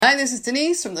this is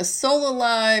Denise from the Soul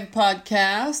Alive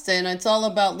podcast, and it's all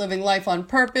about living life on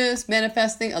purpose,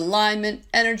 manifesting alignment,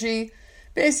 energy,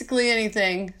 basically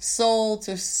anything, soul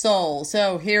to soul.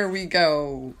 So here we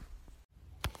go.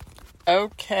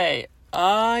 Okay,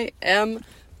 I am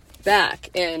back,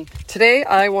 and today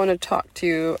I want to talk to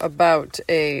you about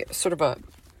a sort of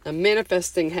a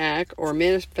manifesting hack or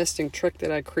manifesting trick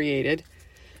that I created.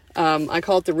 I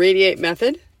call it the Radiate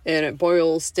method. And it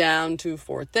boils down to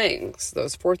 4 things.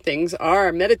 Those 4 things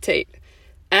are meditate,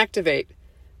 activate,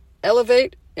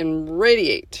 elevate, and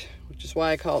radiate, which is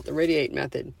why I call it the Radiate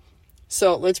method.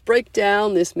 So let's break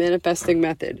down this manifesting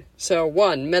method. So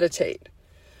 1, meditate.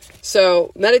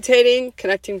 So meditating,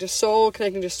 connecting to soul,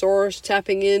 connecting to source,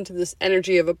 tapping into this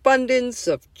energy of abundance,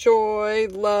 of joy,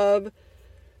 love.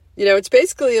 You know, it's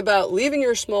basically about leaving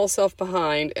your small self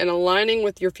behind and aligning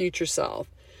with your future self.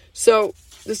 So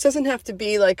this doesn't have to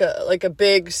be like a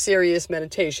big, serious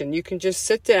meditation. You can just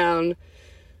sit down,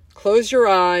 close your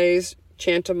eyes,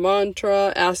 chant a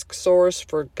mantra, ask source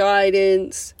for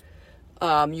guidance.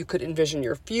 You could envision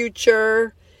your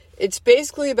future. It's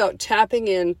basically about tapping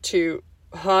into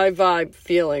high vibe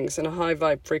feelings and a high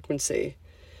vibe frequency.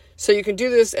 So you can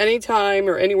do this anytime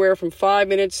or anywhere from 5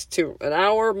 minutes to an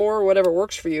hour, more, whatever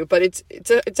works for you. But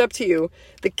it's up to you.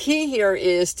 The key here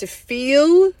is to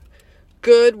feel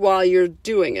good while you're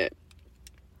doing it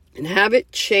and have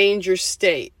it change your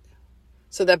state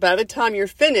so that by the time you're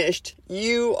finished,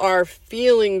 you are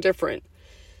feeling different.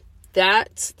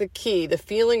 That's the key. The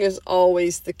feeling is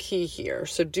always the key here.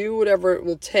 So do whatever it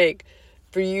will take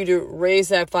for you to raise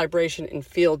that vibration and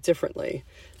feel differently.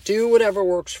 Do whatever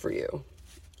works for you.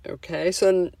 Okay, so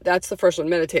then that's the first one,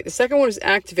 meditate. The second one is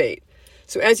activate.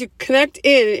 So as you connect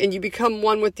in and you become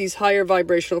one with these higher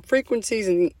vibrational frequencies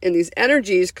and these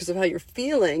energies because of how you're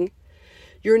feeling,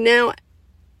 you're now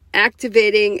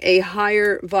activating a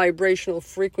higher vibrational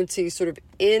frequency sort of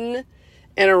in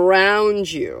and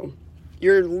around you.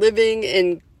 You're living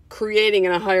and creating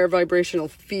in a higher vibrational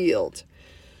field.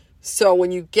 So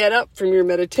when you get up from your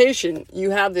meditation, you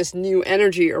have this new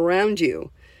energy around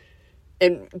you.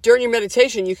 And during your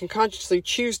meditation, you can consciously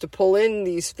choose to pull in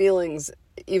these feelings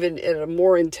even at a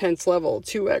more intense level,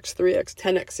 2x, 3x,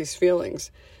 10x these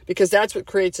feelings, because that's what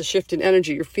creates a shift in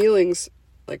energy. Your feelings,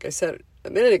 like I said a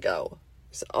minute ago,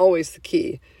 is always the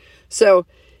key. So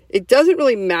it doesn't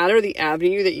really matter the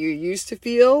avenue that you use to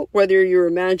feel, whether you're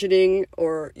imagining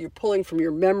or you're pulling from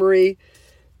your memory,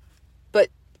 but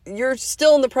you're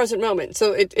still in the present moment.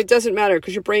 So it doesn't matter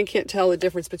because your brain can't tell the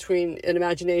difference between an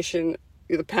imagination,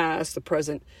 the past, the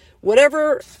present.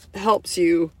 Whatever helps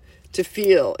you to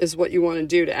feel is what you want to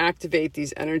do to activate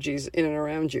these energies in and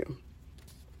around you.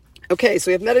 Okay, so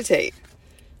we have meditate,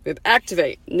 we have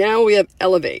activate, now we have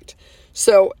elevate.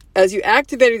 So as you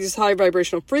activated this high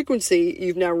vibrational frequency,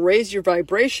 you've now raised your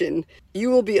vibration. You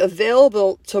will be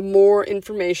available to more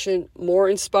information, more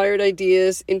inspired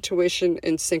ideas, intuition,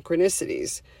 and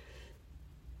synchronicities.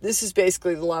 This is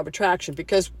basically the law of attraction,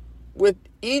 because with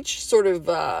each sort of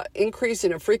increase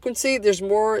in a frequency, there's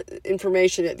more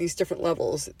information at these different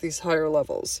levels, at these higher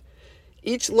levels.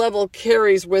 Each level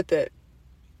carries with it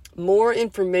more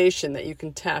information that you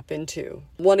can tap into.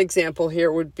 One example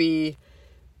here would be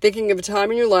thinking of a time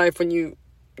in your life when you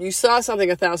saw something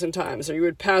 1,000 times, or you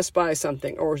would pass by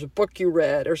something, or it was a book you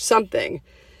read, or something.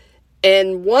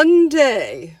 And one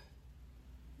day,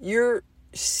 you're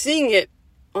seeing it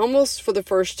almost for the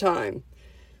first time.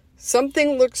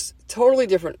 Something looks totally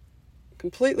different,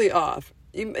 completely off.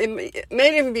 It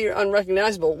may even be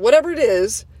unrecognizable, whatever it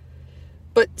is,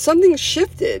 but something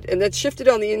shifted, and that's shifted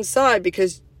on the inside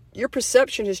because your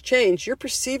perception has changed. You're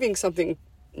perceiving something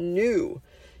new.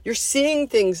 You're seeing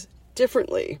things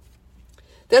differently.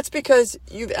 That's because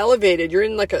you've elevated. You're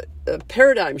in like a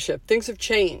paradigm shift. Things have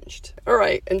changed. All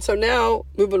right, and so now,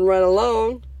 moving right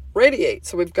along, radiate.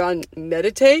 So we've gone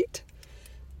meditate,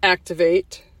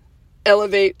 activate,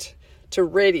 elevate to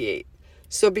radiate.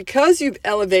 So because you've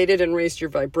elevated and raised your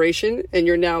vibration and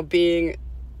you're now being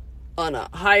on a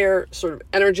higher sort of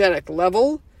energetic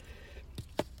level,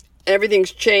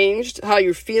 everything's changed, how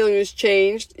you're feeling has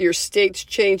changed, your state's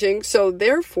changing. So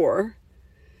therefore,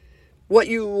 what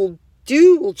you will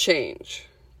do will change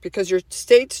because your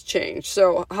state's changed.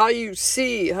 So how you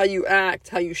see, how you act,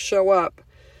 how you show up,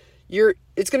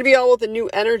 it's going to be all with a new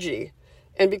energy.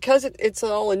 And because it's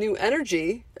all a new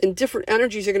energy, and different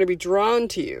energies are going to be drawn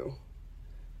to you.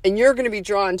 And you're going to be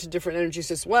drawn to different energies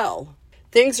as well.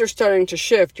 Things are starting to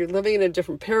shift. You're living in a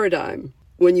different paradigm.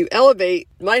 When you elevate,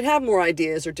 you might have more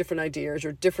ideas or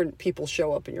different people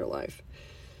show up in your life.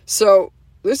 So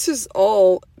this is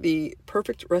all the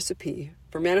perfect recipe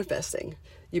for manifesting.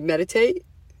 You meditate,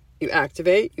 you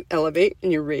activate, you elevate,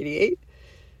 and you radiate.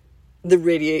 The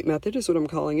Radiate method is what I'm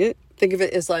calling it. Think of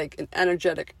it as like an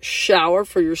energetic shower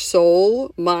for your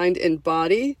soul, mind, and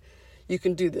body. You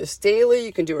can do this daily.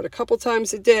 You can do it a couple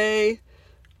times a day,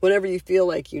 whenever you feel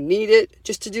like you need it,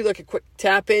 just to do like a quick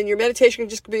tap in. Your meditation can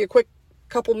just be a quick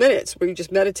couple minutes where you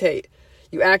just meditate.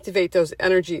 You activate those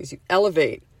energies, you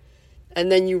elevate,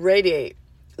 and then you radiate.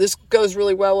 This goes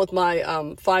really well with my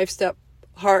 5-step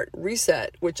heart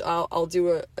reset, which I'll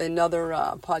do another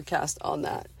podcast on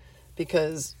that,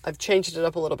 because I've changed it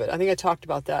up a little bit. I think I talked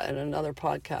about that in another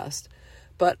podcast,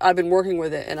 but I've been working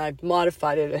with it and I've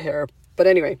modified it a hair. But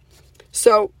anyway,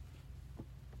 so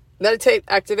meditate,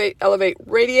 activate, elevate,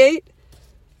 radiate.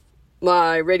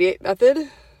 My Radiate method,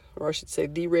 or I should say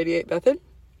the Radiate method.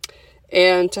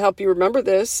 And to help you remember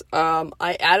this,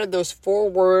 I added those 4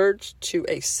 words to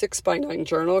a 6x9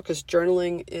 journal, because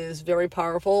journaling is very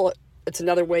powerful. It's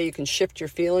another way you can shift your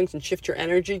feelings and shift your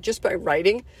energy just by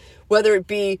writing, whether it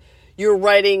be you're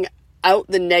writing out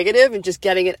the negative and just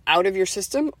getting it out of your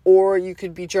system, or you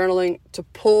could be journaling to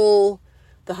pull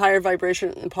the higher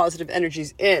vibration and positive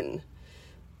energies in.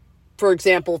 For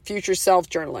example, future self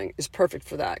journaling is perfect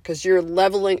for that, because you're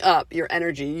leveling up your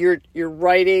energy. You're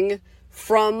writing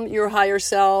from your higher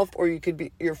self, or you could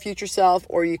be your future self,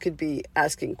 or you could be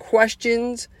asking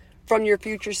questions from your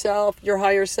future self, your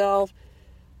higher self.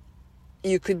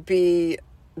 You could be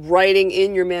writing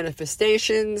in your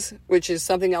manifestations, which is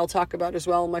something I'll talk about as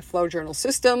well in my flow journal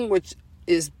system, which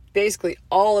is basically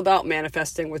all about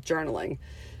manifesting with journaling.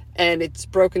 And it's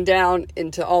broken down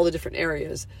into all the different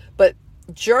areas. But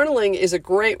journaling is a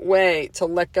great way to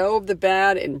let go of the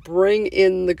bad and bring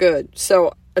in the good.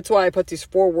 So that's why I put these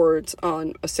 4 words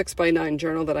on a 6x9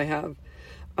 journal that I have.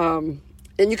 And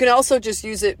you can also just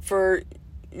use it for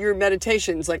your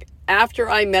meditations. Like after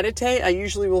I meditate, I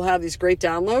usually will have these great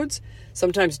downloads,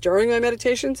 sometimes during my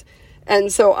meditations.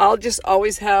 And so I'll just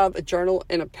always have a journal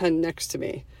and a pen next to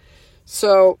me.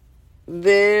 So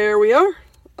there we are.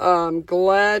 I'm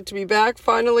glad to be back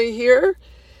finally here.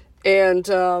 And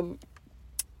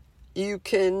you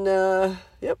can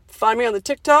find me on the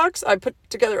TikToks. I put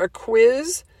together a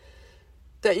quiz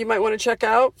that you might want to check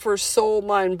out for soul,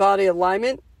 mind, body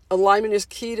alignment. Alignment is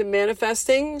key to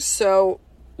manifesting. So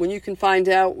when you can find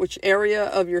out which area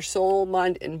of your soul,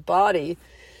 mind, and body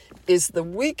is the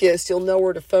weakest, you'll know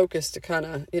where to focus to kind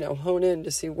of, hone in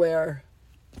to see where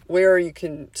you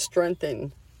can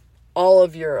strengthen all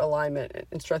of your alignment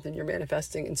and strengthen your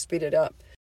manifesting and speed it up.